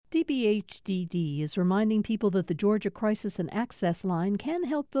CBHDD is reminding people that the Georgia Crisis and Access Line can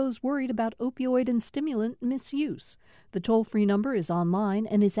help those worried about opioid and stimulant misuse. The toll-free number is online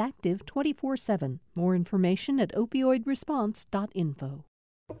and is active 24/7. More information at opioidresponse.info.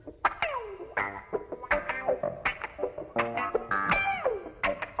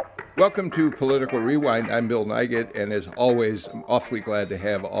 Welcome to Political Rewind. I'm Bill Nigut, and as always, I'm awfully glad to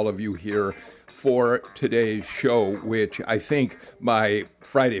have all of you here for today's show, which I think my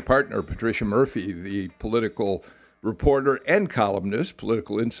Friday partner, Patricia Murphy, the political reporter and columnist,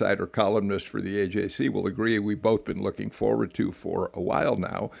 political insider columnist for the AJC, will agree we've both been looking forward to for a while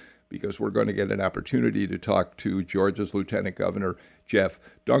now, because we're going to get an opportunity to talk to Georgia's Lieutenant Governor, Jeff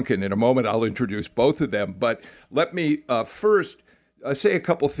Duncan. In a moment, I'll introduce both of them, but let me first say a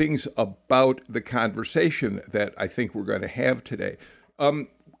couple things about the conversation that I think we're going to have today.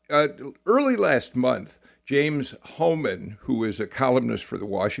 Early last month, James Hohmann, who is a columnist for the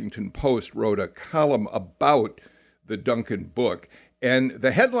Washington Post, wrote a column about the Duncan book. And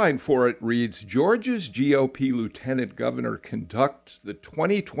the headline for it reads, "Georgia's GOP Lieutenant Governor conducts the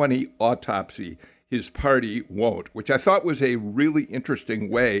 2020 autopsy his party won't," which I thought was a really interesting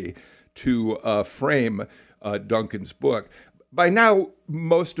way to frame Duncan's book. By now,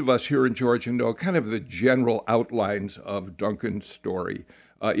 most of us here in Georgia know kind of the general outlines of Duncan's story.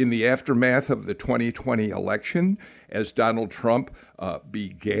 In the aftermath of the 2020 election, as Donald Trump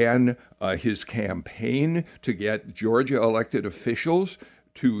began his campaign to get Georgia elected officials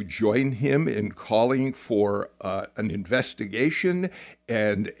to join him in calling for an investigation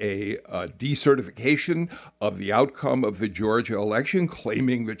and a decertification of the outcome of the Georgia election,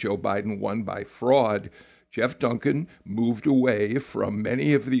 claiming that Joe Biden won by fraud, Jeff Duncan moved away from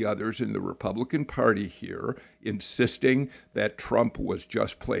many of the others in the Republican Party here, insisting that Trump was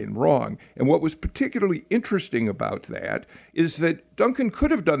just plain wrong. And what was particularly interesting about that is that Duncan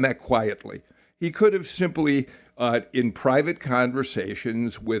could have done that quietly. He could have simply, in private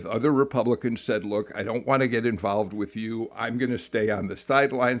conversations with other Republicans, said, "Look, I don't want to get involved with you. I'm going to stay on the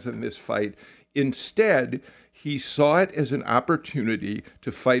sidelines in this fight." Instead, he saw it as an opportunity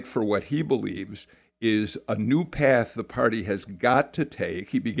to fight for what he believes is a new path the party has got to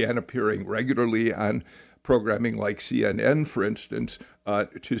take. He began appearing regularly on programming like CNN, for instance,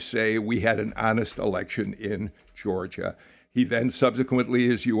 to say we had an honest election in Georgia. He then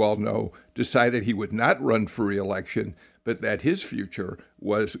subsequently, as you all know, decided he would not run for re-election, but that his future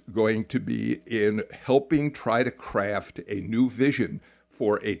was going to be in helping try to craft a new vision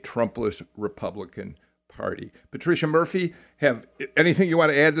for a Trumpless Republican Party. Patricia Murphy, have anything you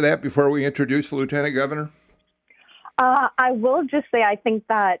want to add to that before we introduce the Lieutenant Governor? I will just say I think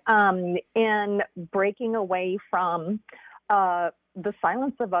that in breaking away from the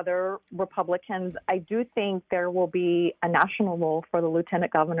silence of other Republicans, I do think there will be a national role for the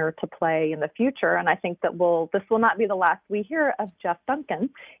Lieutenant Governor to play in the future. And I think that this will not be the last we hear of Jeff Duncan,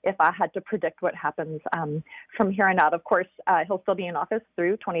 if I had to predict what happens from here on out. Of course, he'll still be in office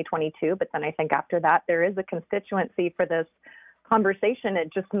through 2022, but then I think after that, there is a constituency for this conversation.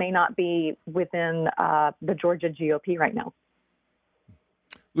 It just may not be within the Georgia GOP right now.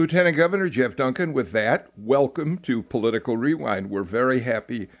 Lieutenant Governor Jeff Duncan, with that, welcome to Political Rewind. We're very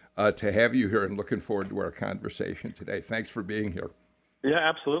happy to have you here and looking forward to our conversation today. Thanks for being here. Yeah,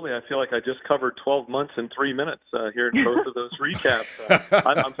 absolutely. I feel like I just covered 12 months in 3 minutes here in both of those recaps.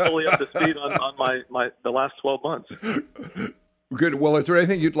 I'm fully up to speed on the last 12 months. Good. Well, is there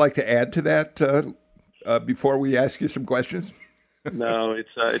anything you'd like to add to that before we ask you some questions? No,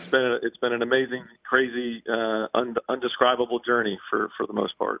 it's been an amazing, crazy, undescribable journey for the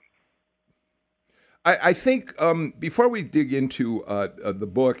most part. I think before we dig into the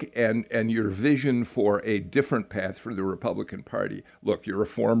book and your vision for a different path for the Republican Party, look, you're a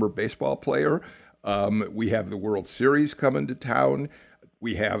former baseball player. We have the World Series coming to town.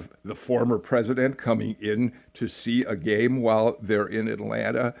 We have the former president coming in to see a game while they're in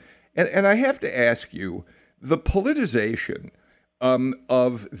Atlanta. And I have to ask you, the politicization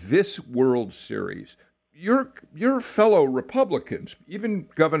of this World Series, your fellow Republicans, even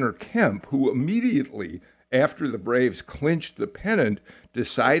Governor Kemp, who immediately after the Braves clinched the pennant,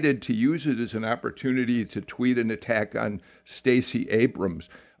 decided to use it as an opportunity to tweet an attack on Stacey Abrams.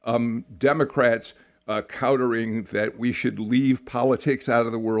 Democrats countering that we should leave politics out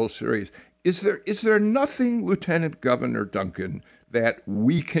of the World Series. Is there nothing, Lieutenant Governor Duncan, that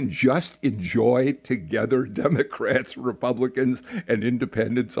we can just enjoy together, Democrats, Republicans, and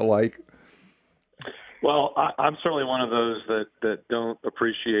independents alike? Well, I'm certainly one of those that don't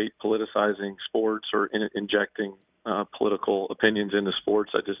appreciate politicizing sports or injecting political opinions into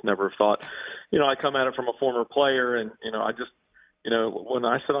sports. I just never thought, I come at it from a former player, and When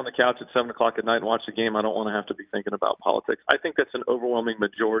I sit on the couch at 7 o'clock at night and watch the game, I don't want to have to be thinking about politics. I think that's an overwhelming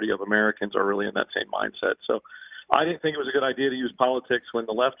majority of Americans are really in that same mindset. So I didn't think it was a good idea to use politics when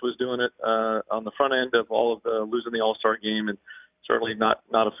the left was doing it on the front end of all of the losing the All-Star game, and certainly not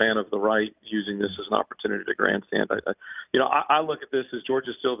a fan of the right using this as an opportunity to grandstand. I look at this as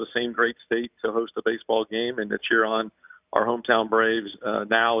Georgia's still the same great state to host a baseball game and to cheer on our hometown Braves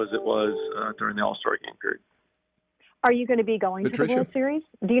now as it was during the All-Star game period. Are you going to be going to the World Series?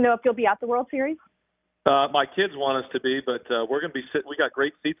 Do you know if you'll be at the World Series? My kids want us to be, but we're going to be sitting. We got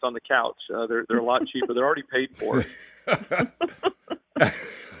great seats on the couch. They're a lot cheaper. They're already paid for.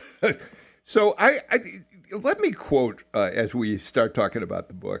 So I let me quote as we start talking about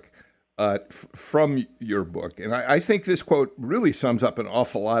the book from your book, and I think this quote really sums up an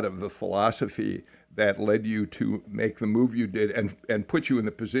awful lot of the philosophy that led you to make the move you did and put you in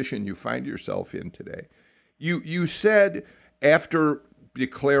the position you find yourself in today. You said after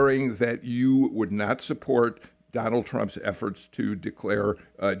declaring that you would not support Donald Trump's efforts to declare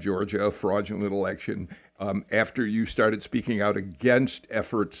Georgia a fraudulent election, after you started speaking out against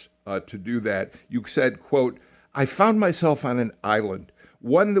efforts to do that, you said, quote, "I found myself on an island,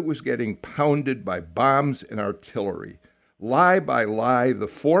 one that was getting pounded by bombs and artillery. Lie by lie, the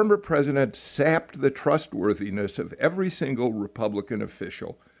former president sapped the trustworthiness of every single Republican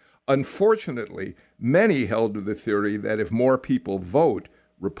official. Unfortunately, many held to the theory that if more people vote,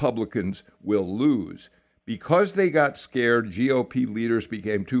 Republicans will lose. Because they got scared, GOP leaders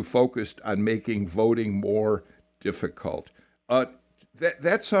became too focused on making voting more difficult."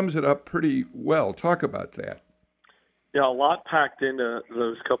 That sums it up pretty well. Talk about that. Yeah, a lot packed into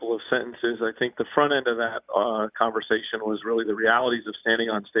those couple of sentences. I think the front end of that conversation was really the realities of standing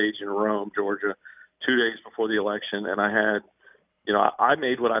on stage in Rome, Georgia, 2 days before the election, and I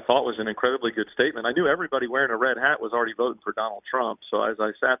made what I thought was an incredibly good statement. I knew everybody wearing a red hat was already voting for Donald Trump. So as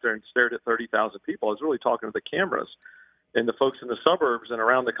I sat there and stared at 30,000 people, I was really talking to the cameras and the folks in the suburbs and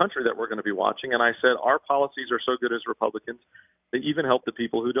around the country that we're going to be watching. And I said, our policies are so good as Republicans, they even help the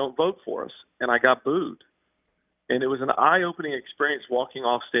people who don't vote for us. And I got booed. And it was an eye-opening experience walking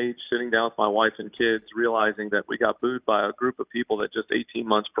off stage, sitting down with my wife and kids, realizing that we got booed by a group of people that just 18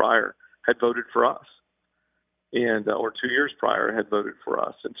 months prior had voted for us. Or 2 years prior had voted for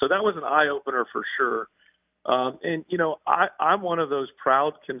us. And so that was an eye-opener for sure. I'm one of those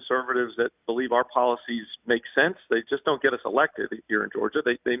proud conservatives that believe our policies make sense. They just don't get us elected here in Georgia.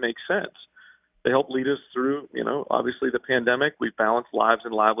 They make sense. They help lead us through, obviously the pandemic. We've balanced lives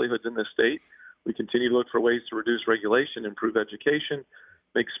and livelihoods in this state. We continue to look for ways to reduce regulation, improve education,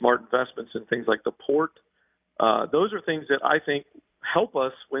 make smart investments in things like the port. Those are things that I think help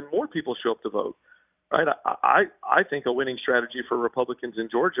us when more people show up to vote. Right. I think a winning strategy for Republicans in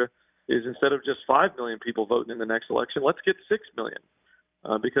Georgia is instead of just 5 million people voting in the next election, let's get 6 million,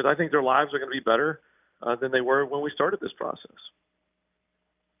 because I think their lives are going to be better than they were when we started this process.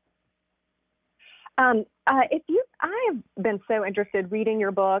 I have been so interested reading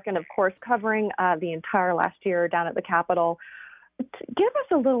your book and, of course, covering the entire last year down at the Capitol. Give us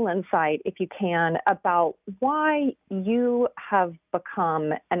a little insight, if you can, about why you have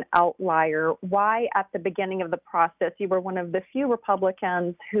become an outlier, why at the beginning of the process you were one of the few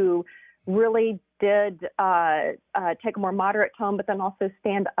Republicans who really did take a more moderate tone, but then also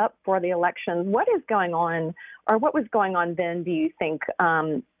stand up for the elections. What is going on, or what was going on then, do you think,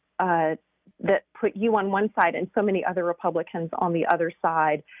 that put you on one side and so many other Republicans on the other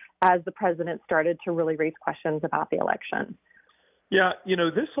side as the president started to really raise questions about the election? Yeah,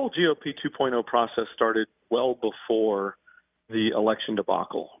 this whole GOP 2.0 process started well before the election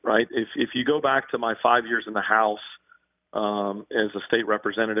debacle, right? If you go back to my 5 years in the House as a state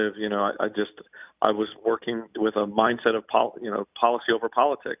representative, I was working with a mindset of policy over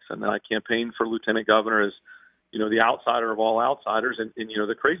politics, and then I campaigned for lieutenant governor as the outsider of all outsiders. And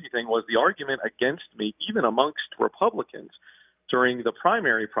the crazy thing was the argument against me, even amongst Republicans, during the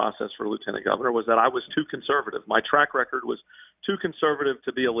primary process for lieutenant governor was that I was too conservative. My track record was too conservative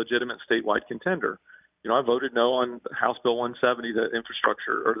to be a legitimate statewide contender. I voted no on House Bill 170, the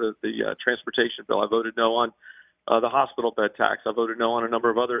infrastructure or the transportation bill. I voted no on the hospital bed tax. I voted no on a number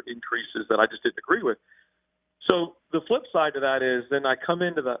of other increases that I just didn't agree with. So the flip side to that is then I come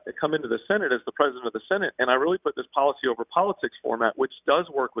into the Senate as the president of the Senate, and I really put this policy over politics format, which does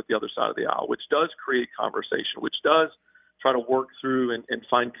work with the other side of the aisle, which does create conversation, which does try to work through and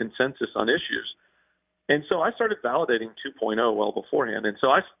find consensus on issues. And so I started validating 2.0 well beforehand. And so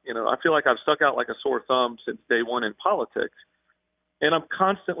I feel like I've stuck out like a sore thumb since day one in politics. And I'm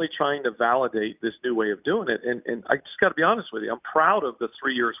constantly trying to validate this new way of doing it. And I just got to be honest with you. I'm proud of the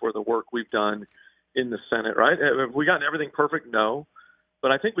 3 years worth of work we've done in the Senate, right? Have we gotten everything perfect? No.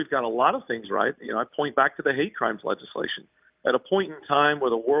 But I think we've got a lot of things right. I point back to the hate crimes legislation. At a point in time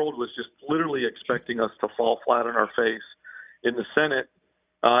where the world was just literally expecting us to fall flat on our face in the Senate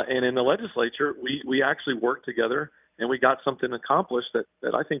and in the legislature, we actually worked together and we got something accomplished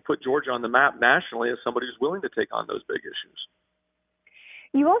that I think put Georgia on the map nationally as somebody who's willing to take on those big issues.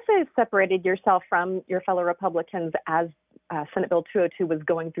 You also separated yourself from your fellow Republicans as Senate Bill 202 was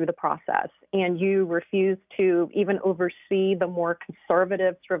going through the process, and you refused to even oversee the more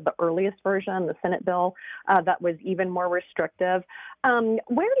conservative, sort of the earliest version, the Senate bill that was even more restrictive.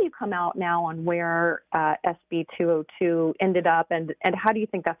 Where do you come out now on where SB 202 ended up, and how do you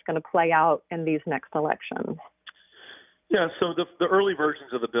think that's going to play out in these next elections? Yeah, so the early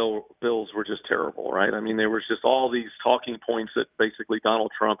versions of the bills were just terrible, right? I mean, there was just all these talking points that basically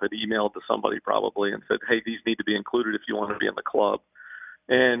Donald Trump had emailed to somebody probably and said, hey, these need to be included if you want to be in the club.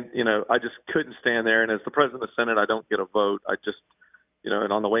 And, I just couldn't stand there. And as the president of the Senate, I don't get a vote. I just,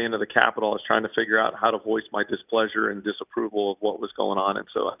 and on the way into the Capitol, I was trying to figure out how to voice my displeasure and disapproval of what was going on. And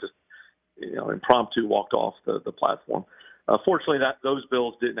so I just, impromptu walked off the platform. Fortunately, those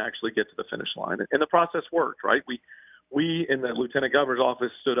bills didn't actually get to the finish line. And the process worked, right? We in the lieutenant governor's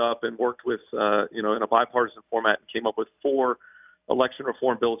office stood up and worked with, in a bipartisan format and came up with 4 election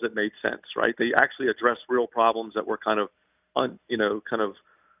reform bills that made sense, right? They actually addressed real problems that were kind of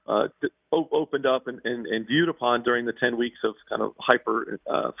opened up and viewed upon during the 10 weeks of kind of hyper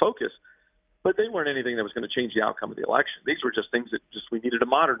focus. But they weren't anything that was going to change the outcome of the election. These were just things that we needed to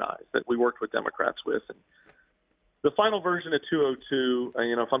modernize, that we worked with Democrats with. And the final version of 202,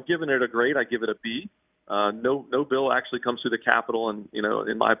 if I'm giving it a grade, I give it a B. No bill actually comes through the Capitol and,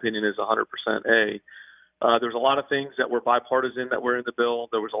 in my opinion, is 100% A. There's a lot of things that were bipartisan that were in the bill.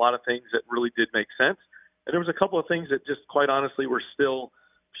 There was a lot of things that really did make sense. And there was a couple of things that just quite honestly were still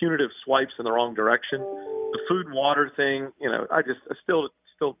punitive swipes in the wrong direction. The food and water thing, I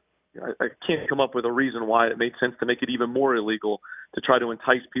can't come up with a reason why it made sense to make it even more illegal to try to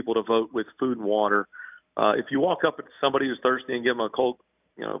entice people to vote with food and water. If you walk up to somebody who's thirsty and give them a cold,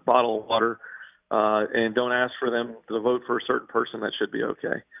 bottle of water, and don't ask for them to vote for a certain person, that should be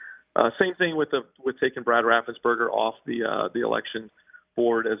okay. Same thing with taking Brad Raffensperger off the election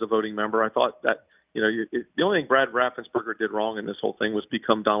board as a voting member. I thought that the only thing Brad Raffensperger did wrong in this whole thing was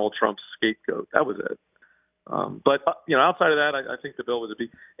become Donald Trump's scapegoat. That was it. But outside of that, I think the bill was a B.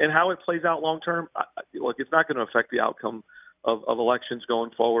 And how it plays out long term, look, it's not going to affect the outcome of elections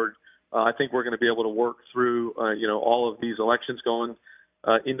going forward. I think we're going to be able to work through all of these elections going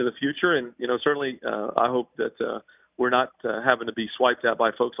into the future. And, certainly I hope that we're not having to be swiped at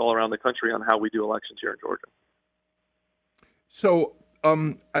by folks all around the country on how we do elections here in Georgia. So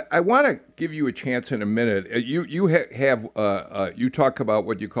I want to give you a chance in a minute. You talk about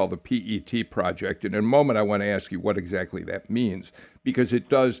what you call the PET project. And in a moment, I want to ask you what exactly that means, because it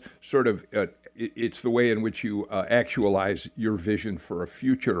does sort of it's the way in which you actualize your vision for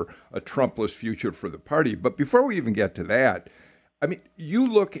a Trumpless future for the party. But before we even get to that, I mean, you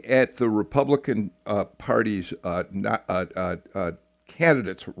look at the Republican Party's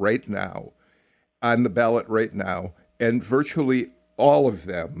candidates right now, on the ballot right now, and virtually all of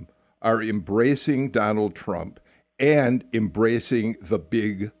them are embracing Donald Trump and embracing the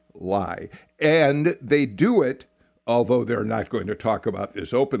big lie. And they do it, although they're not going to talk about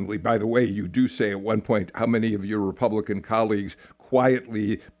this openly. By the way, you do say at one point how many of your Republican colleagues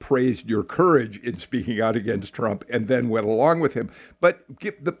quietly praised your courage in speaking out against Trump and then went along with him. But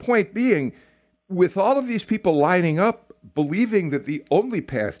the point being, with all of these people lining up, believing that the only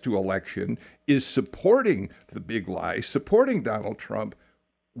path to election is supporting the big lie, supporting Donald Trump,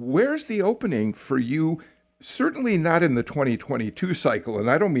 where's the opening for you? Certainly not in the 2022 cycle, and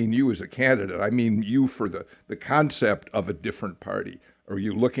I don't mean you as a candidate. I mean you for the concept of a different party. Are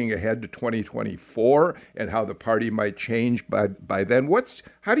you looking ahead to 2024 and how the party might change by then?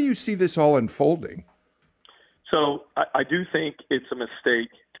 How do you see this all unfolding? So I do think it's a mistake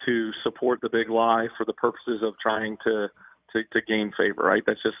to support the big lie for the purposes of trying to gain favor, right?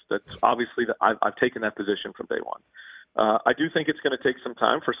 That's obviously I've taken that position from day one. I do think it's going to take some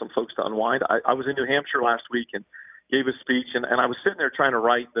time for some folks to unwind. I was in New Hampshire last week and gave a speech, and I was sitting there trying to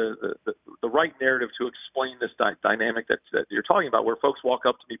write the right narrative to explain this dynamic that you're talking about, where folks walk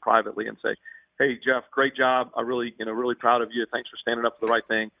up to me privately and say, "Hey, Jeff, great job. I really proud of you. Thanks for standing up for the right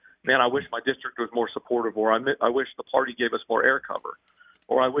thing. Man, I wish my district was more supportive, or I wish the party gave us more air cover,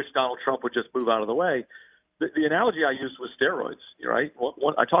 or I wish Donald Trump would just move out of the way." The analogy I used was steroids, right?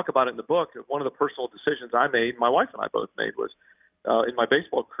 I talk about it in the book. One of the personal decisions I made, my wife and I both made, was in my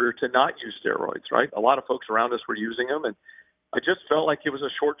baseball career to not use steroids, right? A lot of folks around us were using them, and I just felt like it was a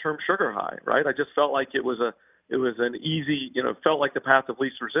short-term sugar high, right? I just felt like it was an easy, felt like the path of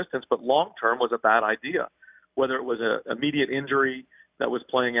least resistance, but long-term was a bad idea. Whether it was an immediate injury that was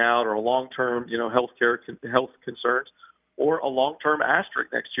playing out, or a long-term, health concerns, or a long-term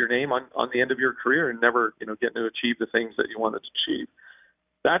asterisk next to your name on the end of your career and never, getting to achieve the things that you wanted to achieve.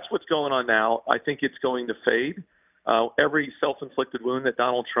 That's what's going on now. I think it's going to fade. Every self-inflicted wound that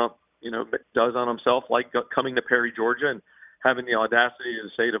Donald Trump, does on himself, like coming to Perry, Georgia, and having the audacity to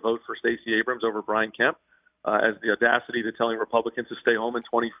say to vote for Stacey Abrams over Brian Kemp, as the audacity to telling Republicans to stay home in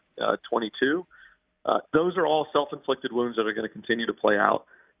 2022. Those are all self-inflicted wounds that are going to continue to play out.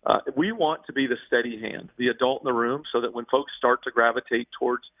 We want to be the steady hand, the adult in the room, so that when folks start to gravitate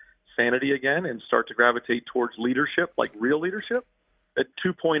towards sanity again and start to gravitate towards leadership, like real leadership, that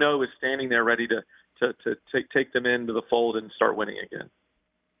 2.0 is standing there ready to take them into the fold and start winning again.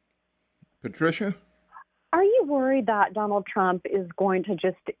 Patricia? Are you worried that Donald Trump is going to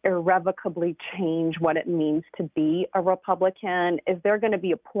just irrevocably change what it means to be a Republican? Is there going to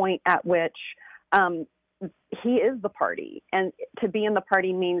be a point at which he is the party? And to be in the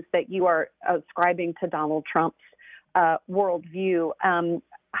party means that you are ascribing to Donald Trump's worldview.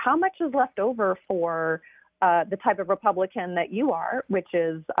 How much is left over for the type of Republican that you are, which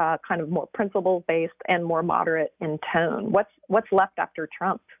is kind of more principles-based and more moderate in tone? What's left after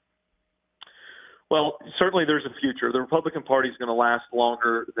Trump? Well, certainly there's a future. The Republican Party is going to last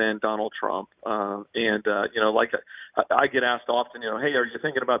longer than Donald Trump. I get asked often, hey, are you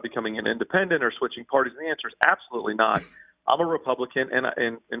thinking about becoming an independent or switching parties? And the answer is absolutely not. I'm a Republican,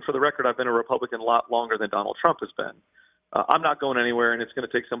 and for the record, I've been a Republican a lot longer than Donald Trump has been. I'm not going anywhere, and it's going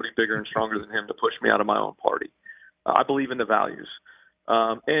to take somebody bigger and stronger than him to push me out of my own party. I believe in the values.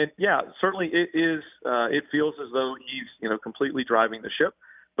 Certainly it is. It feels as though he's, completely driving the ship.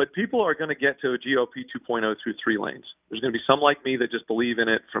 But people are going to get to a GOP 2.0 through three lanes. There's going to be some like me that just believe in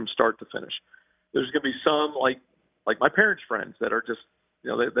it from start to finish. There's going to be some like my parents' friends that are just,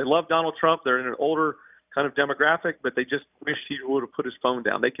 they love Donald Trump. They're in an older kind of demographic, but they just wish he would have put his phone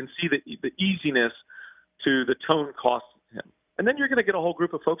down. They can see the easiness to the tone cost him. And then you're going to get a whole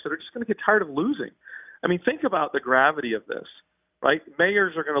group of folks that are just going to get tired of losing. I mean, think about the gravity of this, right?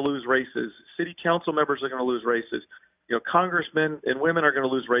 Mayors are going to lose races. City council members are going to lose races. Congressmen and women are going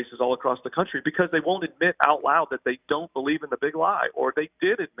to lose races all across the country because they won't admit out loud that they don't believe in the big lie, or they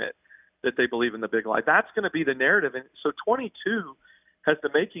did admit that they believe in the big lie. That's going to be the narrative. And so 22 has the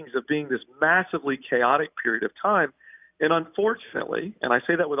makings of being this massively chaotic period of time. And unfortunately, and I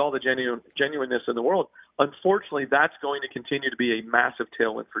say that with all the genuineness in the world, unfortunately, that's going to continue to be a massive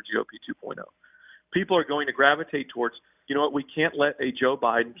tailwind for GOP 2.0. People are going to gravitate towards, we can't let a Joe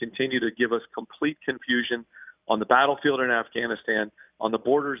Biden continue to give us complete confusion on the battlefield in Afghanistan, on the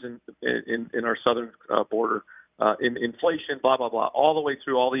borders in our southern border, in inflation, blah, blah, blah, all the way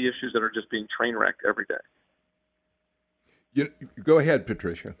through all the issues that are just being train wrecked every day. Go ahead,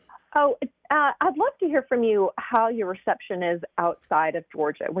 Patricia. Oh, I'd love to hear from you how your reception is outside of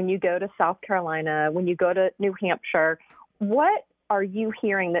Georgia. When you go to South Carolina, when you go to New Hampshire, what are you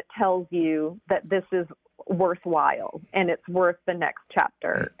hearing that tells you that this is worthwhile and it's worth the next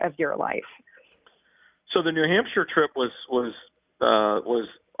chapter of your life? So the New Hampshire trip was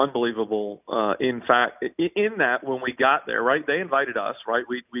unbelievable. In fact, in that when we got there, right, they invited us, right?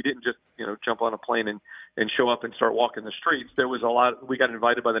 We didn't just jump on a plane and show up and start walking the streets. There was a lot. We got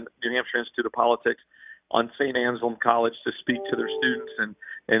invited by the New Hampshire Institute of Politics on St. Anselm College to speak to their students,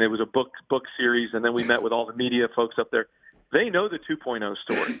 and it was a book series. And then we met with all the media folks up there. They know the 2.0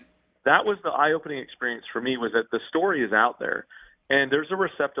 story. That was the eye-opening experience for me, was that the story is out there. And there's a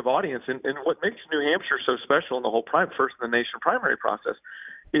receptive audience. And what makes New Hampshire so special in the whole first in the nation primary process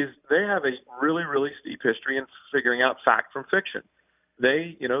is they have a really, really steep history in figuring out fact from fiction.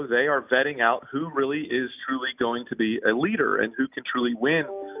 They are vetting out who really is truly going to be a leader and who can truly win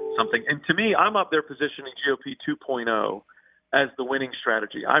something. And to me, I'm up there positioning GOP 2.0 as the winning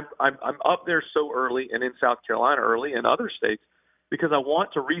strategy. I'm up there so early, and in South Carolina early, and other states, because I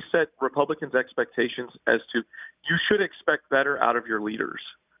want to reset Republicans' expectations as to you should expect better out of your leaders,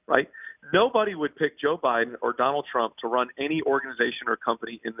 right? Nobody would pick Joe Biden or Donald Trump to run any organization or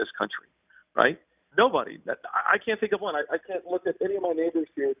company in this country, right? Nobody. I can't think of one. I can't look at any of my neighbors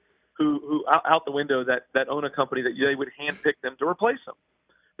here who out the window that own a company that they would handpick them to replace them.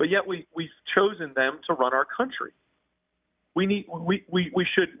 But yet we've chosen them to run our country. We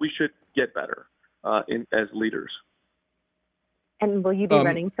should get better as leaders. And will you be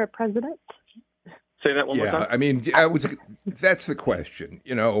running for president? Say that one more time. I mean, that's the question.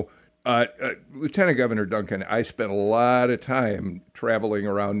 Lieutenant Governor Duncan, I spent a lot of time traveling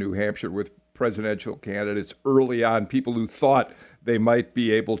around New Hampshire with presidential candidates early on, people who thought they might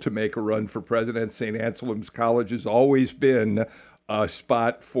be able to make a run for president. St. Anselm's College has always been a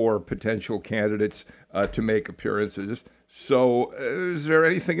spot for potential candidates to make appearances. So is there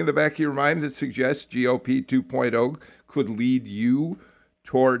anything in the back of your mind that suggests GOP 2.0 could lead you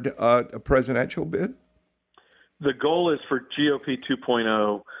toward a presidential bid? The goal is for GOP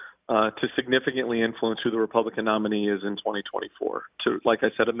 2.0 to significantly influence who the Republican nominee is in 2024, to, like I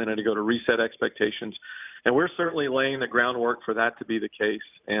said a minute ago, to reset expectations. And we're certainly laying the groundwork for that to be the case.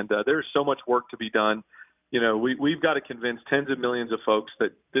 And there's so much work to be done. You know, we've got to convince tens of millions of folks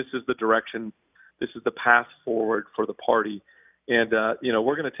that this is the direction, this is the path forward for the party. And, you know,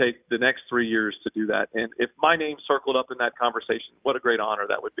 we're going to take the next 3 years to do that. And if my name circled up in that conversation, what a great honor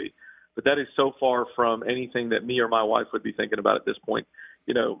that would be. But that is so far from anything that me or my wife would be thinking about at this point.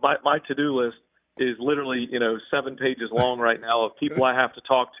 You know, my to-do list is literally, 7 pages long right now of people I have to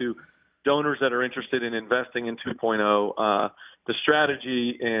talk to, donors that are interested in investing in 2.0. The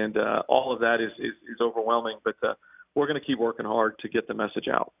strategy and all of that is overwhelming, but we're going to keep working hard to get the message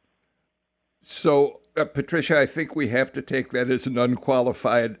out. So, Patricia, I think we have to take that as an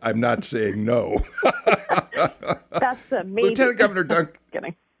unqualified, I'm not saying no. That's amazing. Lieutenant Governor Duncan.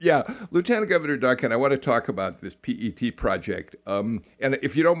 Kidding. Yeah, Lieutenant Governor Duncan, I want to talk about this PET project. And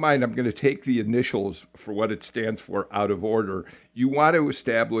if you don't mind, I'm going to take the initials for what it stands for out of order. You want to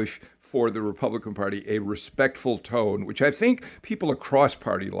establish for the Republican Party a respectful tone, which I think people across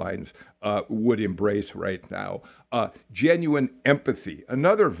party lines would embrace right now. Genuine empathy,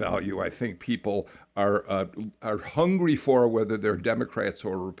 another value I think people are hungry for, whether they're Democrats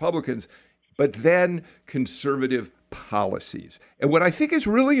or Republicans, but then conservative policies. And what I think is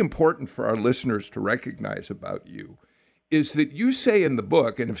really important for our listeners to recognize about you is that you say in the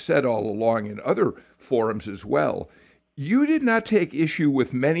book, and have said all along in other forums as well, you did not take issue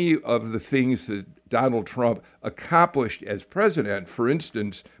with many of the things that Donald Trump accomplished as president, for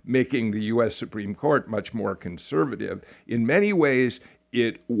instance, making the U.S. Supreme Court much more conservative. In many ways,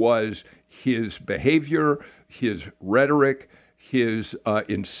 it was his behavior, his rhetoric, his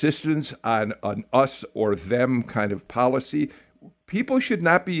insistence on us or them kind of policy. People should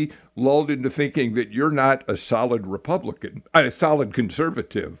not be lulled into thinking that you're not a solid Republican, a solid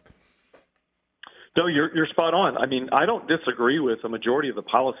conservative. No, you're spot on. I mean, I don't disagree with a majority of the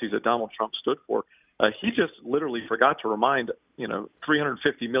policies that Donald Trump stood for. He just literally forgot to remind,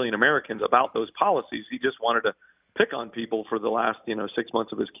 350 million Americans about those policies. He just wanted to pick on people for the last, 6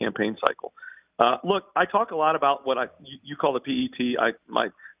 months of his campaign cycle. Look, I talk a lot about what you call the PET.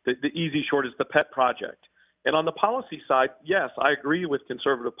 The easy short is the pet project. And on the policy side, yes, I agree with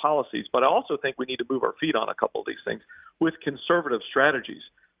conservative policies, but I also think we need to move our feet on a couple of these things with conservative strategies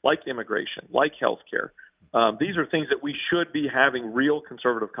like immigration, like healthcare. These are things that we should be having real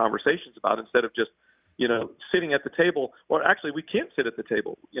conservative conversations about instead of just, sitting at the table. Or actually, we can't sit at the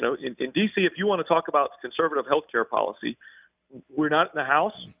table. In D.C., if you want to talk about conservative healthcare policy, we're not in the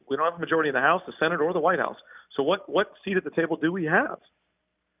House. We don't have a majority in the House, the Senate, or the White House. So what seat at the table do we have?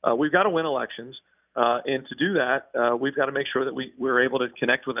 We've got to win elections. And to do that, we've got to make sure that we're able to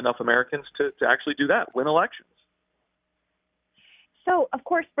connect with enough Americans to actually do that, win elections. So, of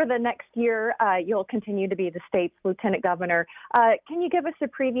course, for the next year, you'll continue to be the state's lieutenant governor. Can you give us a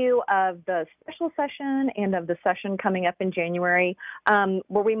preview of the special session and of the session coming up in January,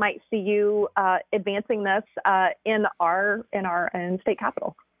 where we might see you advancing this in our state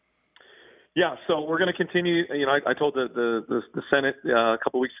capitol? Yeah, so we're going to continue. I told the Senate a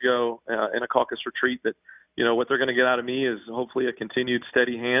couple of weeks ago in a caucus retreat that what they're going to get out of me is hopefully a continued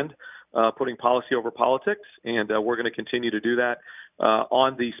steady hand, putting policy over politics, and we're going to continue to do that.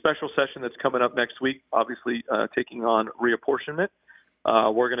 On the special session that's coming up next week, obviously taking on reapportionment,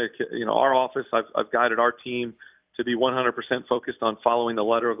 we're going to, our office, I've guided our team to be 100% focused on following the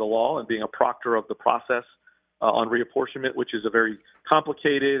letter of the law and being a proctor of the process on reapportionment, which is a very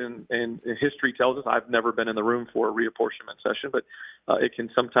complicated and history tells us. I've never been in the room for a reapportionment session, but it can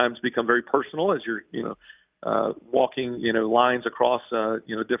sometimes become very personal as you're, walking, lines across,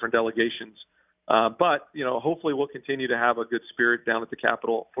 different delegations. But hopefully we'll continue to have a good spirit down at the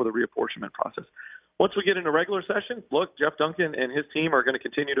Capitol for the reapportionment process. Once we get into regular session, look, Jeff Duncan and his team are going to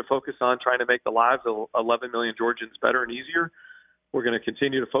continue to focus on trying to make the lives of 11 million Georgians better and easier. We're going to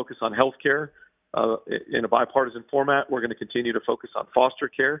continue to focus on health care in a bipartisan format. We're going to continue to focus on foster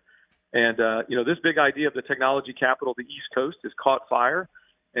care. And, this big idea of the technology capital of the East Coast has caught fire.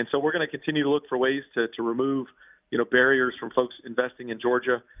 And so we're going to continue to look for ways to remove, barriers from folks investing in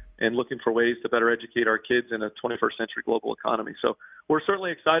Georgia and looking for ways to better educate our kids in a 21st century global economy. So we're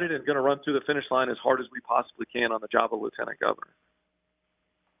certainly excited and going to run through the finish line as hard as we possibly can on the job of lieutenant governor.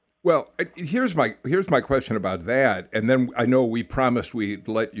 Well, here's my question about that, and then I know we promised we'd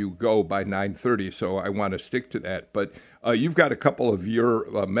let you go by 9:30, so I want to stick to that. But you've got a couple of your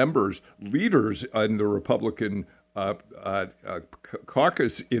leaders in the Republican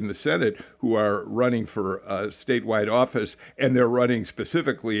caucus in the Senate who are running for statewide office, and they're running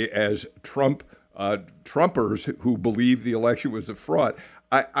specifically as Trumpers who believe the election was a fraud.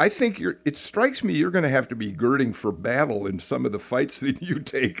 I think it strikes me you're going to have to be girding for battle in some of the fights that you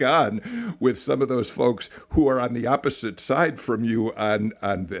take on with some of those folks who are on the opposite side from you on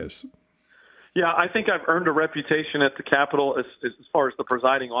this. Yeah, I think I've earned a reputation at the Capitol as far as the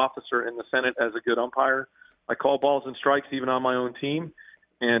presiding officer in the Senate as a good umpire. I call balls and strikes even on my own team,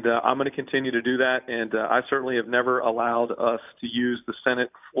 and I'm going to continue to do that. And I certainly have never allowed us to use the Senate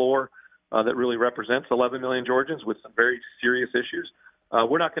floor that really represents 11 million Georgians with some very serious issues.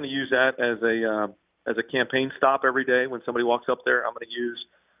 We're not going to use that as a campaign stop every day when somebody walks up there. I'm going to use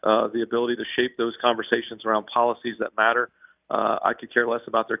the ability to shape those conversations around policies that matter. I could care less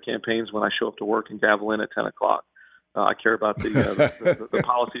about their campaigns when I show up to work and gavel in at 10 o'clock. I care about the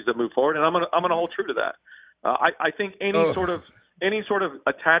policies that move forward, and I'm going to hold true to that. I think any sort of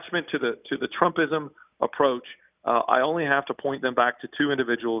attachment to the Trumpism approach, I only have to point them back to two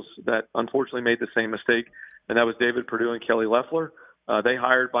individuals that unfortunately made the same mistake, and that was David Perdue and Kelly Loeffler. They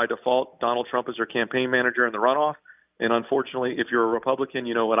hired by default Donald Trump as their campaign manager in the runoff. And unfortunately, if you're a Republican,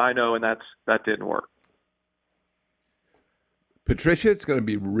 you know what I know, and that didn't work. Patricia, it's going to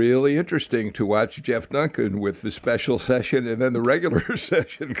be really interesting to watch Jeff Duncan with the special session and then the regular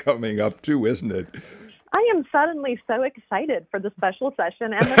session coming up too, isn't it? I am suddenly so excited for the special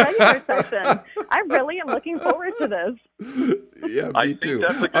session and the regular session. I really am looking forward to this. Yeah, me too.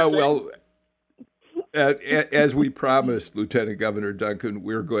 Well, as we promised, Lieutenant Governor Duncan,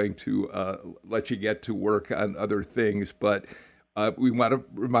 we're going to let you get to work on other things, but we want to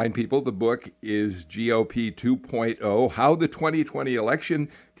remind people the book is GOP 2.0, How the 2020 Election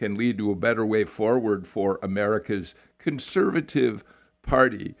Can Lead to a Better Way Forward for America's Conservative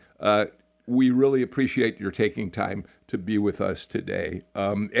Party. We really appreciate your taking time to be with us today.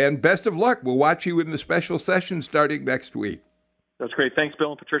 And best of luck. We'll watch you in the special session starting next week. That's great. Thanks, Bill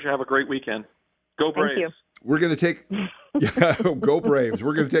and Patricia. Have a great weekend. Go Braves. Thank you. We're going to go Braves.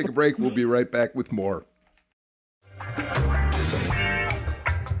 We're going to take a break. We'll be right back with more.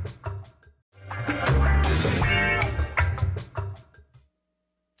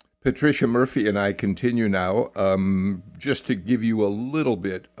 Patricia Murphy and I continue now. Just to give you a little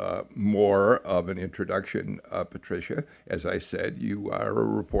bit more of an introduction, Patricia, as I said, you are a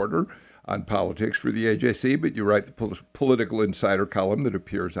reporter on politics for the AJC, but you write the Political Insider column that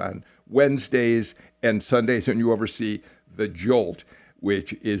appears on Wednesdays and Sundays, and you oversee The Jolt,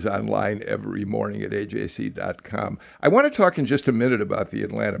 which is online every morning at ajc.com. I want to talk in just a minute about the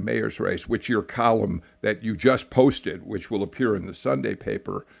Atlanta mayor's race, which your column that you just posted, which will appear in the Sunday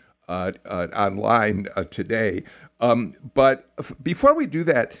paper online today. But before we do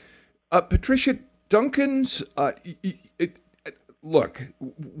that, Patricia, Duncan's, look,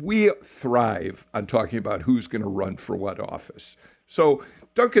 we thrive on talking about who's going to run for what office. So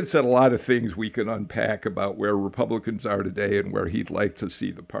Duncan said a lot of things we can unpack about where Republicans are today and where he'd like to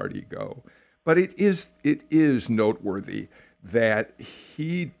see the party go. But it is noteworthy that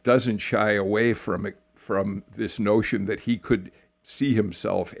he doesn't shy away from this notion that he could see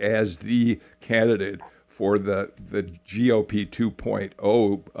himself as the candidate for the GOP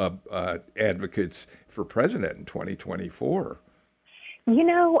 2.0 advocates for president in 2024. You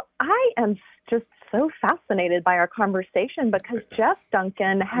know, I am just so fascinated by our conversation because Jeff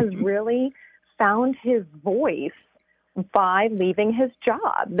Duncan has really found his voice by leaving his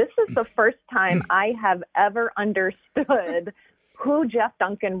job. This is the first time I have ever understood who Jeff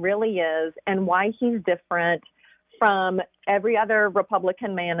Duncan really is and why he's different from every other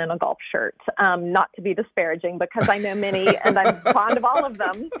Republican man in a golf shirt. Not to be disparaging because I know many and I'm fond of all of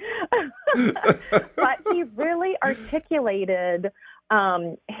them. But he really articulated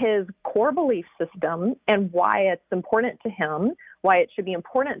his core belief system and why it's important to him, why it should be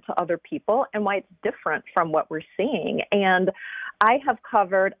important to other people, and why it's different from what we're seeing. And I have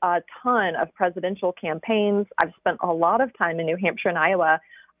covered a ton of presidential campaigns. I've spent a lot of time in New Hampshire and Iowa.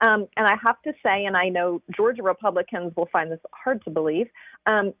 And I have to say, and I know Georgia Republicans will find this hard to believe,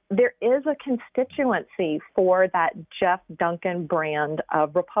 there is a constituency for that Jeff Duncan brand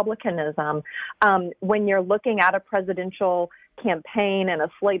of Republicanism. When you're looking at a presidential campaign and a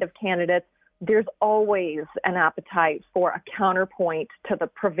slate of candidates, there's always an appetite for a counterpoint to the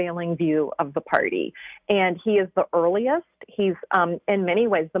prevailing view of the party. And he is the earliest. He's, in many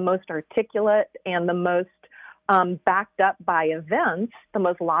ways, the most articulate and the most backed up by events, the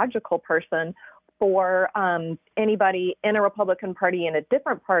most logical person for anybody in a Republican Party in a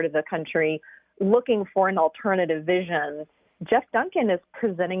different part of the country looking for an alternative vision. Jeff Duncan is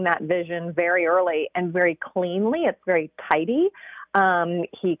presenting that vision very early and very cleanly. It's very tidy.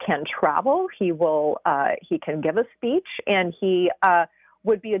 He can travel. He can give a speech, and he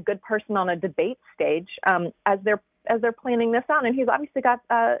would be a good person on a debate stage as they're planning this out. And he's obviously got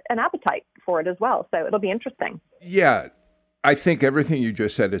an appetite for it as well. So it'll be interesting. Yeah. I think everything you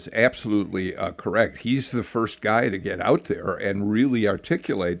just said is absolutely correct. He's the first guy to get out there and really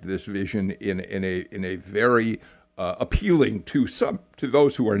articulate this vision in a very appealing to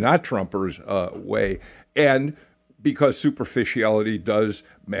those who are not Trumpers way. And because superficiality does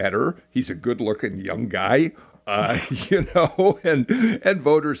matter, he's a good-looking young guy, and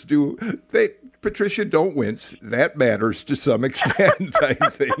voters do. Patricia, don't wince. That matters to some extent, I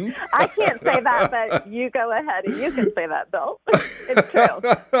think. I can't say that, but you go ahead and you can say that, Bill. It's true.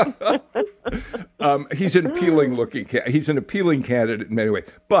 He's an appealing candidate in many ways.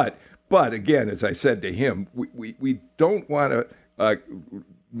 But again, as I said to him, we don't want to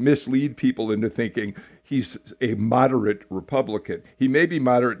mislead people into thinking he's a moderate Republican. He may be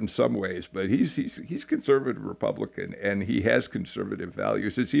moderate in some ways, but he's conservative Republican, and he has conservative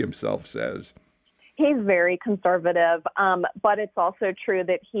values, as he himself says. He's very conservative, but it's also true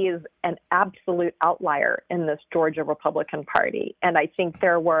that he is an absolute outlier in this Georgia Republican Party. And I think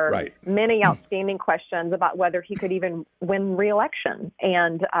there were many outstanding questions about whether he could even win re-election.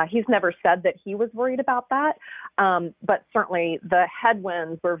 And he's never said that he was worried about that. But certainly the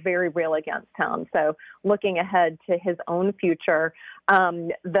headwinds were very real against him. So looking ahead to his own future,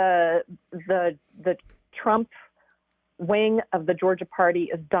 the Trump wing of the Georgia Party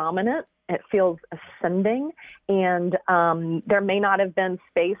is dominant. It feels ascending, and there may not have been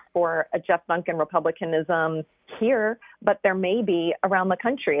space for a Jeff Duncan Republicanism here, but there may be around the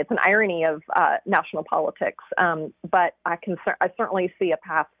country. It's an irony of national politics, but I certainly see a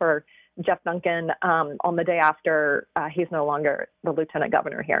path for Jeff Duncan on the day after he's no longer the lieutenant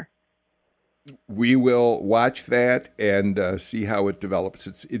governor here. We will watch that and see how it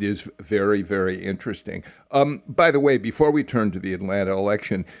develops. It is very, very interesting. By the way, before we turn to the Atlanta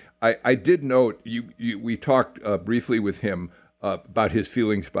election, I did note we talked briefly with him about his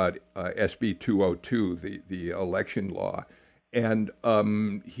feelings about SB 202, the election law, and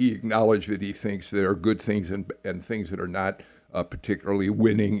he acknowledged that he thinks there are good things and things that are not particularly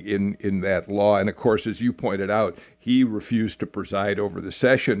winning in that law. And of course, as you pointed out, he refused to preside over the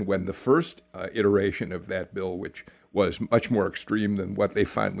session when the first iteration of that bill, which was much more extreme than what they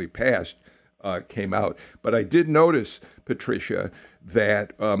finally passed, came out. But I did notice, Patricia,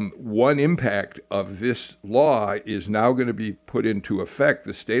 that one impact of this law is now going to be put into effect.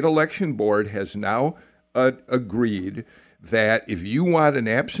 The state election board has now agreed that if you want an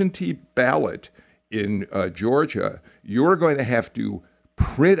absentee ballot in Georgia, you're going to have to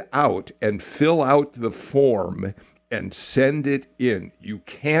print out and fill out the form and send it in. You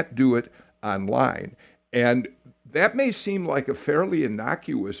can't do it online. And that may seem like a fairly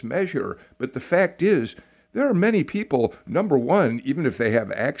innocuous measure, but the fact is there are many people, number one, even if they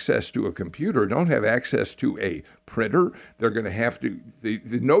have access to a computer, don't have access to a printer. They're going to have to,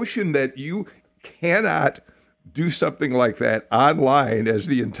 the notion that you cannot do something like that online as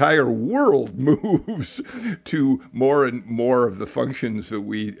the entire world moves to more and more of the functions that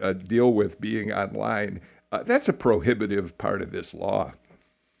we deal with being online, that's a prohibitive part of this law.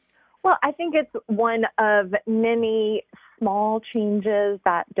 Well, I think it's one of many small changes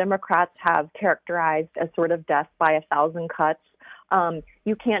that Democrats have characterized as sort of death by 1,000 cuts.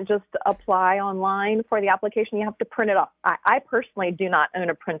 You can't just apply online for the application. You have to print it off. I personally do not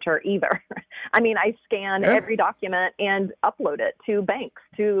own a printer either. I mean, I scan every document and upload it to banks,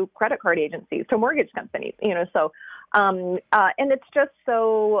 to credit card agencies, to mortgage companies, so and it's just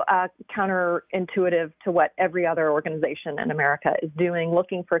so counterintuitive to what every other organization in America is doing,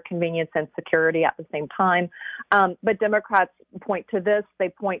 looking for convenience and security at the same time. But Democrats point to this. They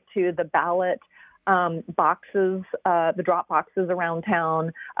point to the ballot boxes, the drop boxes around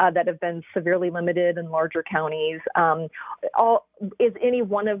town that have been severely limited in larger counties. Is any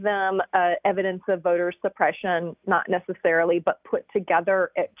one of them evidence of voter suppression? Not necessarily, but put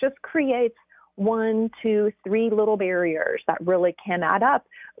together, it just creates 1, 2, 3 little barriers that really can add up.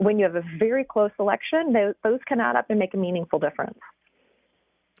 When you have a very close election, those can add up and make a meaningful difference.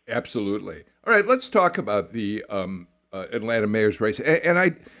 Absolutely. All right, let's talk about the Atlanta mayor's race. And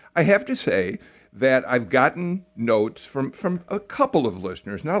I have to say that I've gotten notes from a couple of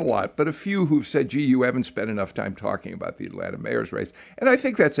listeners, not a lot, but a few who've said, gee, you haven't spent enough time talking about the Atlanta mayor's race. And I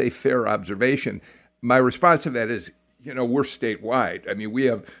think that's a fair observation. my response to that is, we're statewide. I mean, we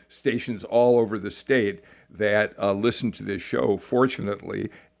have stations all over the state that listen to this show, fortunately.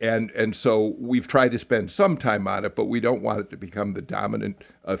 And so we've tried to spend some time on it, but we don't want it to become the dominant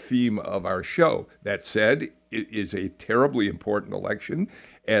theme of our show. That said, it is a terribly important election.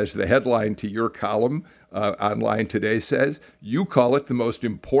 As the headline to your column online today says, you call it the most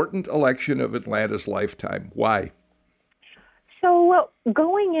important election of Atlanta's lifetime. Why? So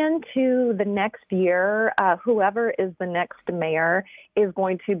going into the next year, whoever is the next mayor is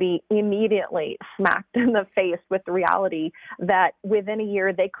going to be immediately smacked in the face with the reality that within a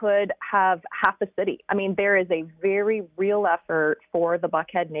year they could have half a city. I mean, there is a very real effort for the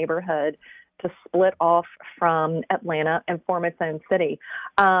Buckhead neighborhood to split off from Atlanta and form its own city.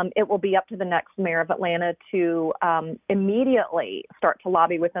 It will be up to the next mayor of Atlanta to immediately start to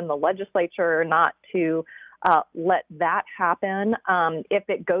lobby within the legislature not to let that happen. If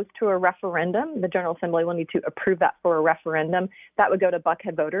it goes to a referendum, the General Assembly will need to approve that for a referendum. That would go to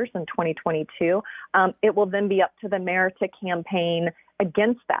Buckhead voters in 2022. It will then be up to the mayor to campaign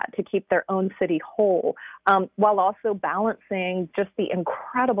against that, to keep their own city whole, while also balancing just the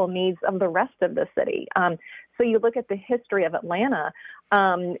incredible needs of the rest of the city. So you look at the history of Atlanta,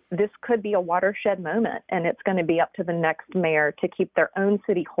 this could be a watershed moment, and it's going to be up to the next mayor to keep their own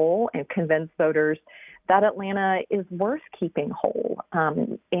city whole and convince voters that Atlanta is worth keeping whole.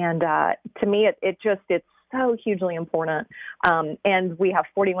 And to me, it's so hugely important. And we have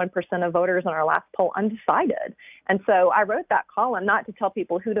 41% of voters in our last poll undecided. And so I wrote that column not to tell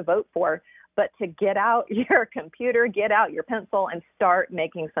people who to vote for, but to get out your computer, get out your pencil, and start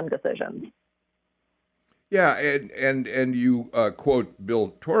making some decisions. Yeah, and you quote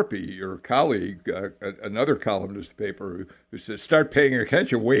Bill Torpy, your colleague, another columnist at the paper, who says, "Start paying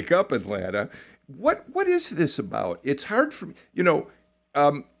attention, wake up, Atlanta." What is this about? It's hard for me,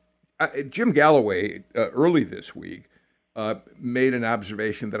 Jim Galloway early this week made an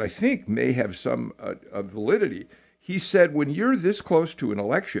observation that I think may have some validity. He said, when you're this close to an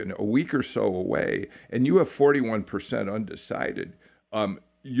election, a week or so away, and you have 41% undecided,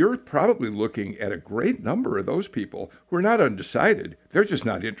 you're probably looking at a great number of those people who are not undecided. They're just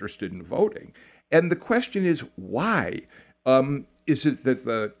not interested in voting. And the question is, why? Is it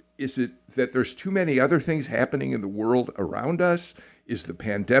that there's too many other things happening in the world around us? Is the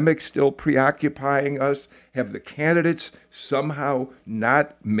pandemic still preoccupying us? Have the candidates somehow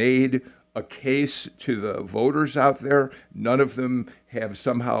not made a case to the voters out there? None of them have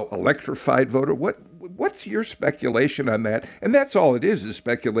somehow electrified voter. What's your speculation on that? And that's all it is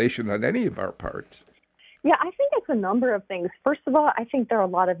speculation on any of our parts. Yeah, I think it's a number of things. First of all, I think there are a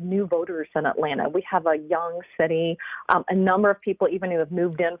lot of new voters in Atlanta. We have a young city, a number of people even who have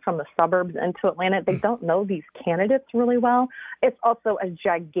moved in from the suburbs into Atlanta. They don't know these candidates really well. It's also a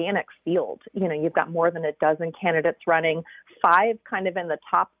gigantic field. You've got more than a dozen candidates running, 5 kind of in the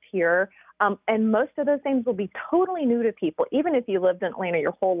top tier. And most of those names will be totally new to people. Even if you lived in Atlanta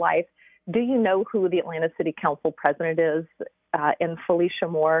your whole life, do you know who the Atlanta City Council president is? In Felicia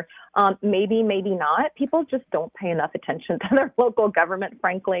Moore, maybe not. People just don't pay enough attention to their local government,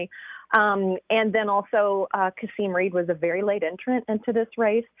 frankly. And then also, Kasim Reed was a very late entrant into this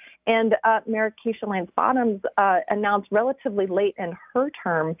race. And Mayor Keisha Lance Bottoms announced relatively late in her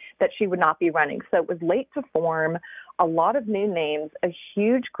term that she would not be running. So it was late to form, a lot of new names, a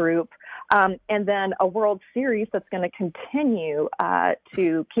huge group, and then a World Series that's going to continue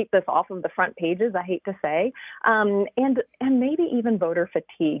to keep this off of the front pages, I hate to say, and maybe even voter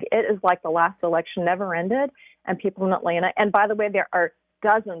fatigue. It is like the last election never ended, and people in Atlanta, and by the way, there are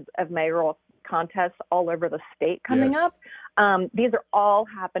dozens of mayoral contests all over the state coming up. These are all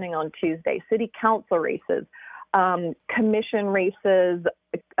happening on Tuesday. City council races, commission races,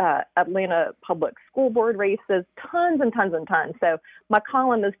 Atlanta Public School Board races, tons and tons and tons. So my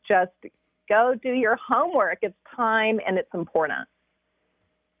column is just go do your homework. It's time and it's important.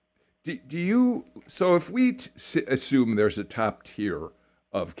 So if we assume there's a top tier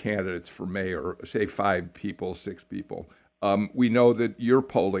of candidates for mayor, say 5 people, 6 people, we know that your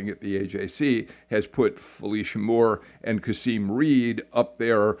polling at the AJC has put Felicia Moore and Kasim Reed up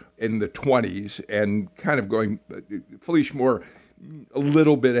there in the 20s and kind of going, Felicia Moore a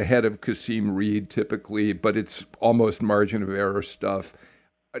little bit ahead of Kasim Reed typically, but it's almost margin of error stuff.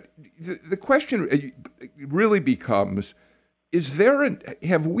 The question really becomes,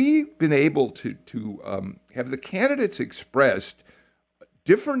 have we been able to have the candidates expressed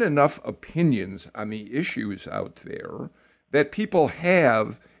different enough opinions on the issues out there that people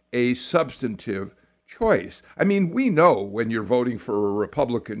have a substantive choice? I mean, we know when you're voting for a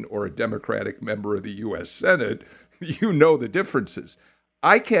Republican or a Democratic member of the U.S. Senate, you know the differences.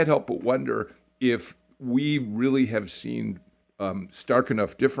 I can't help but wonder, if we really have seen stark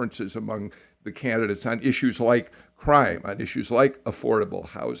enough differences among the candidates on issues like crime, on issues like affordable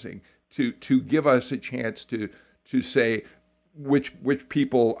housing, to give us a chance to say which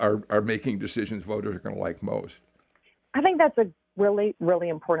people are making decisions voters are going to like most. I think that's a really, really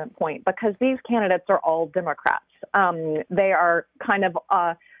important point because these candidates are all Democrats. They are kind of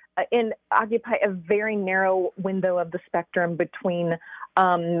occupy a very narrow window of the spectrum between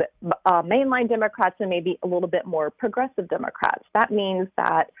mainline Democrats and maybe a little bit more progressive Democrats. That means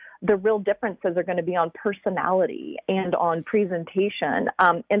that the real differences are going to be on personality and on presentation.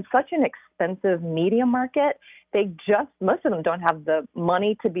 In such an expensive media market, most of them don't have the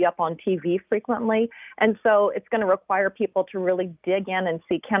money to be up on TV frequently. And so it's going to require people to really dig in and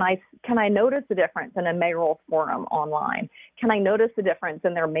see, can I notice the difference in a mayoral forum online? Can I notice the difference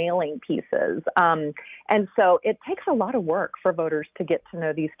in their mailing pieces? And so it takes a lot of work for voters to get to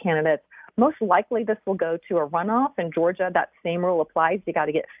know these candidates. Most likely this will go to a runoff. In Georgia, that same rule applies. You got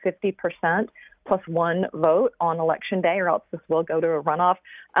to get 50% plus one vote on election day, or else this will go to a runoff.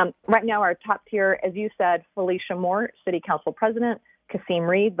 Right now, our top tier, as you said, Felicia Moore, City Council President, Kasim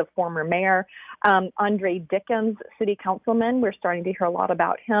Reed, the former mayor, Andre Dickens, City Councilman. We're starting to hear a lot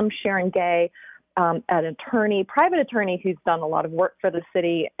about him. Sharon Gay, an private attorney who's done a lot of work for the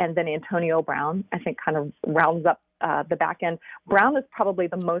city, and then Antonio Brown, I think kind of rounds up the back end. Brown is probably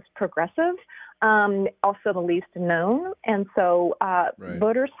the most progressive, also the least known. And so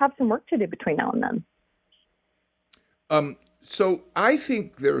voters have some work to do between now and then. So I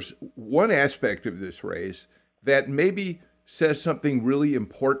think there's one aspect of this race that maybe says something really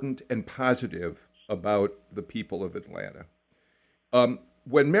important and positive about the people of Atlanta.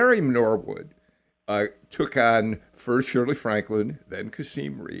 When Mary Norwood took on first Shirley Franklin, then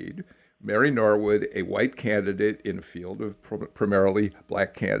Kasim Reed, Mary Norwood, a white candidate in a field of primarily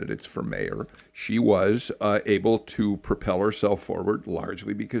black candidates for mayor, she was able to propel herself forward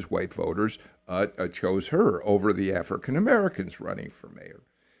largely because white voters chose her over the African Americans running for mayor.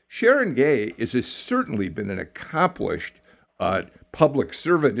 Sharon Gay has certainly been an accomplished public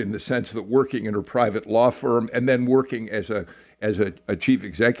servant in the sense that working in her private law firm and then working as a chief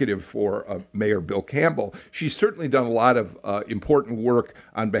executive for Mayor Bill Campbell. She's certainly done a lot of important work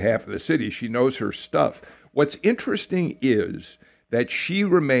on behalf of the city. She knows her stuff. What's interesting is that she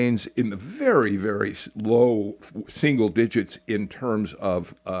remains in the very, very low single digits in terms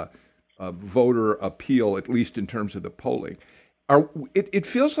of voter appeal, at least in terms of the polling. It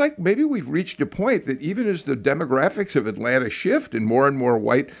feels like maybe we've reached a point that even as the demographics of Atlanta shift and more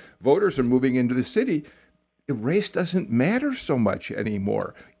white voters are moving into the city, race doesn't matter so much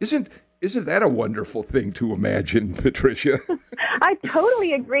anymore. Isn't that a wonderful thing to imagine, Patricia? I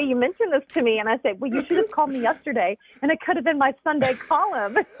totally agree. You mentioned this to me, and I said, well, you should have called me yesterday, and it could have been my Sunday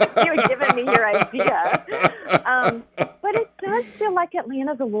column. You had given me your idea. But it does feel like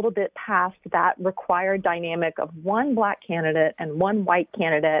Atlanta's a little bit past that required dynamic of one black candidate and one white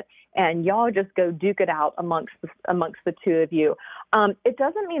candidate, and y'all just go duke it out amongst the two of you. It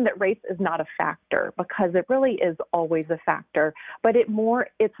doesn't mean that race is not a factor, because it really is always a factor, but it's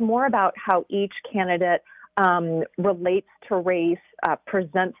more about how each candidate relates to race,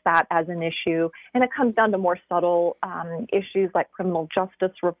 presents that as an issue, and it comes down to more subtle issues like criminal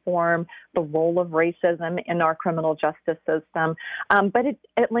justice reform, the role of racism in our criminal justice system. But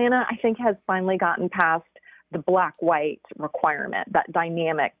Atlanta, I think, has finally gotten past the black-white requirement, that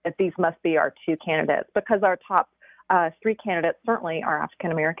dynamic that these must be our two candidates, because our top three candidates certainly are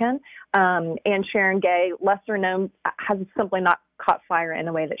African-American, and Sharon Gay, lesser known, has simply not caught fire in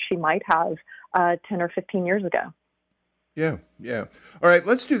a way that she might have 10 or 15 years ago. Yeah. All right,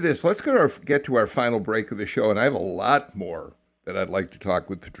 let's do this. Let's get to our final break of the show, and I have a lot more that I'd like to talk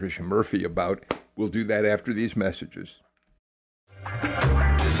with Patricia Murphy about. We'll do that after these messages.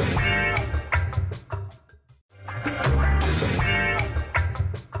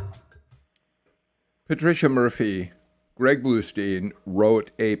 Patricia Murphy, Greg Bluestein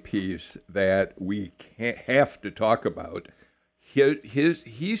wrote a piece that we have to talk about.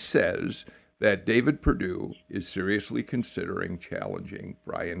 He says that David Perdue is seriously considering challenging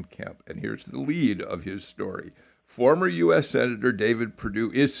Brian Kemp. And here's the lead of his story. Former U.S. Senator David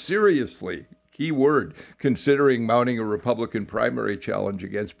Perdue is seriously, key word, considering mounting a Republican primary challenge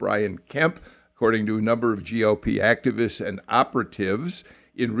against Brian Kemp, according to a number of GOP activists and operatives.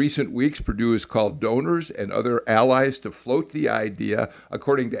 In recent weeks, Perdue has called donors and other allies to float the idea,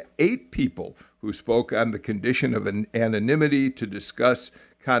 according to 8 people who spoke on the condition of anonymity to discuss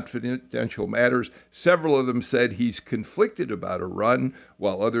confidential matters. Several of them said he's conflicted about a run,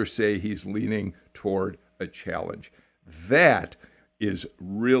 while others say he's leaning toward a challenge. That is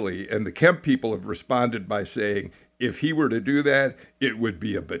really, and the Kemp people have responded by saying, if he were to do that, it would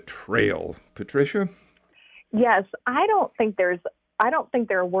be a betrayal. Patricia? Yes, I don't think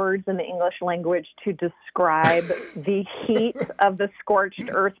there are words in the English language to describe the heat of the scorched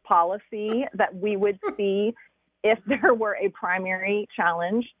earth policy that we would see if there were a primary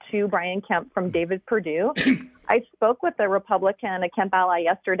challenge to Brian Kemp from David Perdue. I spoke with a Republican, a Kemp ally,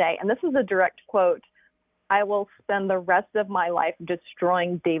 yesterday, and this is a direct quote. I will spend the rest of my life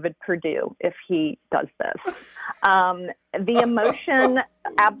destroying David Perdue if he does this. The emotion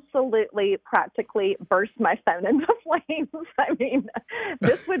absolutely, practically burst my phone into flames. I mean,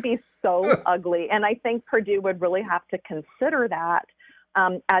 this would be so ugly. And I think Perdue would really have to consider that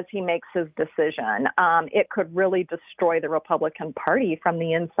as he makes his decision. It could really destroy the Republican Party from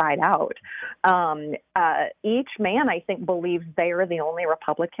the inside out. Each man, I think, believes they are the only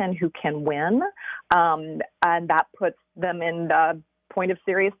Republican who can win, and that puts them in the point of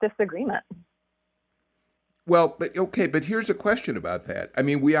serious disagreement. Well, but here's a question about that. I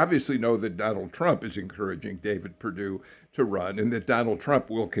mean, we obviously know that Donald Trump is encouraging David Perdue to run, and that Donald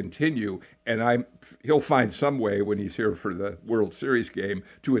Trump will continue, and he'll find some way when he's here for the World Series game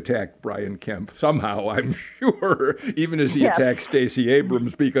to attack Brian Kemp somehow, I'm sure, even as he attacks Stacey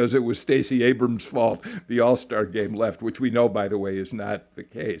Abrams, because it was Stacey Abrams' fault the All-Star game left, which we know, by the way, is not the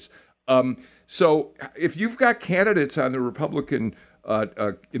case. So if you've got candidates on the Republican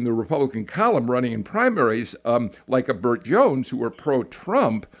in the Republican column running in primaries, like a Burt Jones, who are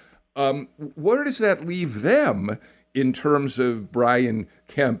pro-Trump, where does that leave them in terms of Brian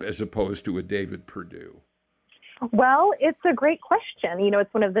Kemp as opposed to a David Perdue? Well, it's a great question. You know,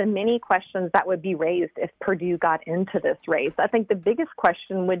 it's one of the many questions that would be raised if Perdue got into this race. I think the biggest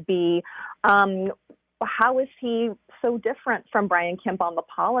question would be, how is he so different from Brian Kemp on the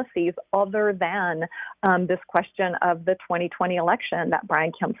policies other than this question of the 2020 election that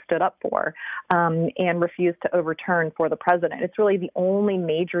Brian Kemp stood up for and refused to overturn for the president? It's really the only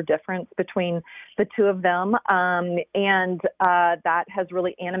major difference between the two of them, and that has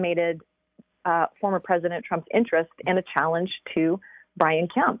really animated former President Trump's interest in a challenge to Brian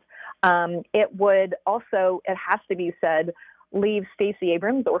Kemp. It would also, it has to be said, leave Stacey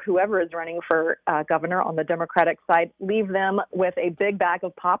Abrams or whoever is running for governor on the Democratic side, leave them with a big bag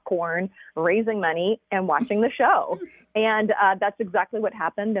of popcorn, raising money, and watching the show. And that's exactly what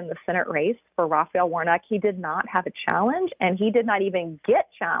happened in the Senate race for Raphael Warnock. He did not have a challenge, and he did not even get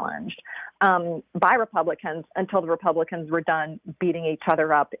challenged by Republicans until the Republicans were done beating each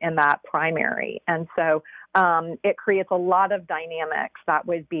other up in that primary. And so it creates a lot of dynamics that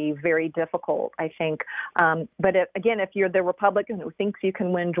would be very difficult, I think. But if you're the Republican who thinks you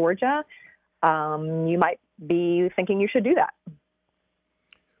can win Georgia, you might be thinking you should do that.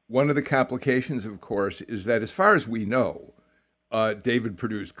 One of the complications, of course, is that as far as we know, David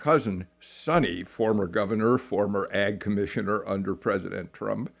Perdue's cousin, Sonny, former governor, former ag commissioner under President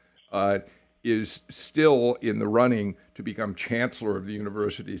Trump, is still in the running to become chancellor of the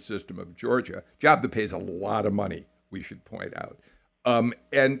University System of Georgia, job that pays a lot of money, we should point out. I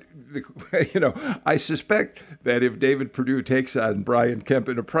suspect that if David Perdue takes on Brian Kemp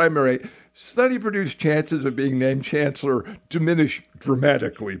in a primary, Sonny Perdue's chances of being named chancellor diminish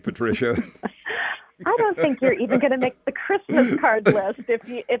dramatically, Patricia. I don't think you're even going to make the Christmas card list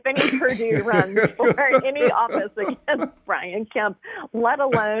if any Perdue runs for any office against Brian Kemp, let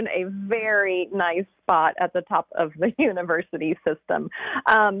alone a very nice spot at the top of the university system.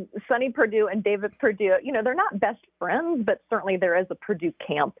 Sonny Perdue and David Perdue, they're not best friends, but certainly there is a Perdue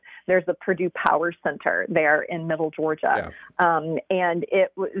camp. There's a Perdue Power Center there in Middle Georgia. Yeah. And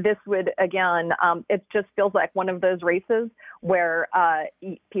this would, again, it just feels like one of those races where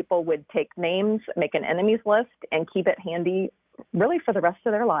people would take names, make an enemies list, and keep it handy really for the rest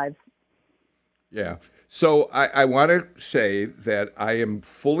of their lives. Yeah. So I want to say that I am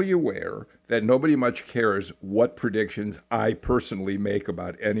fully aware that nobody much cares what predictions I personally make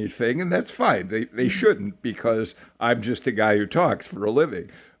about anything, and that's fine. They shouldn't, because I'm just a guy who talks for a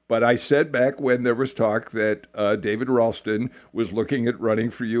living. But I said back when there was talk that David Ralston was looking at running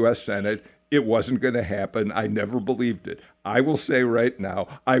for U.S. Senate, it wasn't going to happen. I never believed it. I will say right now,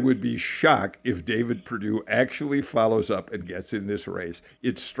 I would be shocked if David Perdue actually follows up and gets in this race.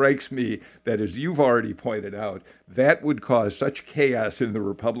 It strikes me that, as you've already pointed out, that would cause such chaos in the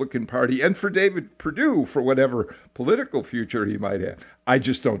Republican Party and for David Perdue, for whatever political future he might have. I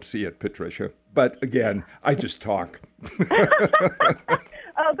just don't see it, Patricia. But again, I just talk.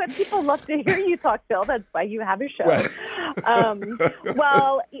 Oh, but people love to hear you talk, Bill. That's why you have a show. Right.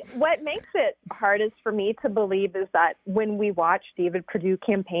 Well, what makes it hardest for me to believe is that when we watch David Perdue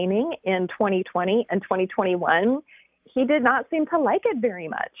campaigning in 2020 and 2021, he did not seem to like it very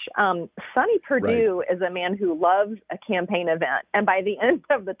much. Sonny Perdue is a man who loves a campaign event. And by the end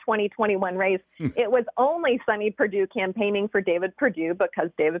of the 2021 race, it was only Sonny Perdue campaigning for David Perdue because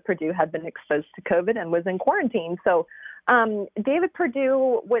David Perdue had been exposed to COVID and was in quarantine. So David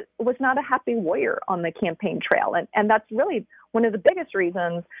Perdue was not a happy warrior on the campaign trail. And that's really one of the biggest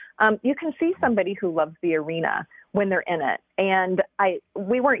reasons you can see somebody who loves the arena when they're in it. And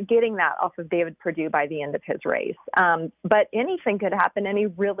we weren't getting that off of David Perdue by the end of his race. But anything could happen, and he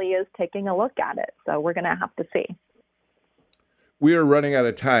really is taking a look at it. So we're going to have to see. We are running out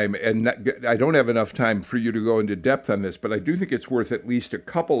of time, and I don't have enough time for you to go into depth on this, but I do think it's worth at least a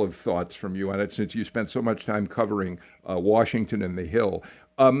couple of thoughts from you on it, since you spent so much time covering Washington and the Hill.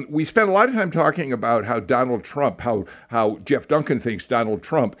 We spent a lot of time talking about how Donald Trump, how Jeff Duncan thinks Donald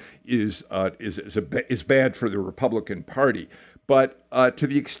Trump is bad for the Republican Party. But to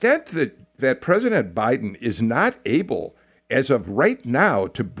the extent that President Biden is not able, as of right now,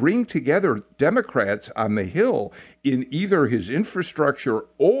 to bring together Democrats on the Hill in either his infrastructure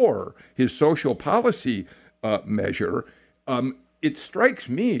or his social policy measure, it strikes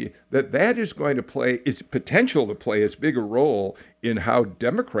me that is going to play, its potential to play as big a role in how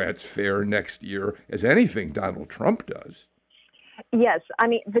Democrats fare next year as anything Donald Trump does. Yes. I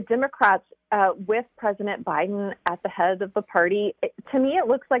mean, the Democrats, with President Biden at the head of the party, to me, it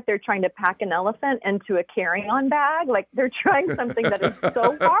looks like they're trying to pack an elephant into a carry-on bag. Like they're trying something that is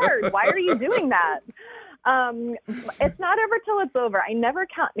so hard. Why are you doing that? It's not over till it's over. I never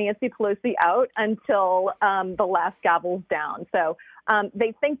count Nancy Pelosi out until the last gavel's down. So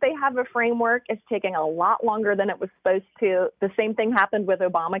they think they have a framework. It's taking a lot longer than it was supposed to. The same thing happened with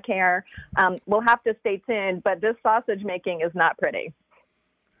Obamacare. We'll have to stay tuned, but this sausage making is not pretty.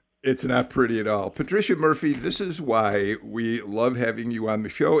 It's not pretty at all. Patricia Murphy, this is why we love having you on the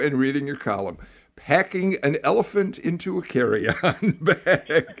show and reading your column. Packing an elephant into a carry-on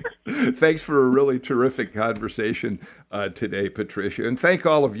bag. Thanks for a really terrific conversation today, Patricia. And thank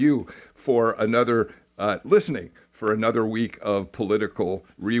all of you for listening for another week of Political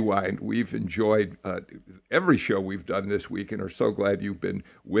Rewind. We've enjoyed every show we've done this week and are so glad you've been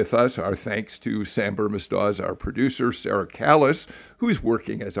with us. Our thanks to Sam Burmistad, our producer, Sarah Callis, who's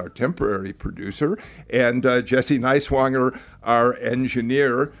working as our temporary producer, and Jesse Neiswanger, our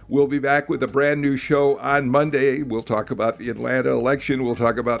engineer. We'll be back with a brand new show on Monday. We'll talk about the Atlanta election. We'll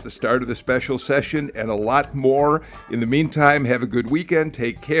talk about the start of the special session and a lot more. In the meantime, have a good weekend.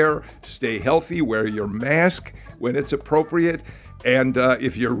 Take care. Stay healthy. Wear your mask when it's appropriate. And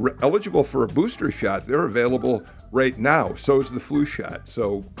if you're eligible for a booster shot, they're available right now. So's the flu shot.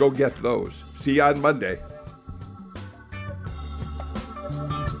 So go get those. See you on Monday.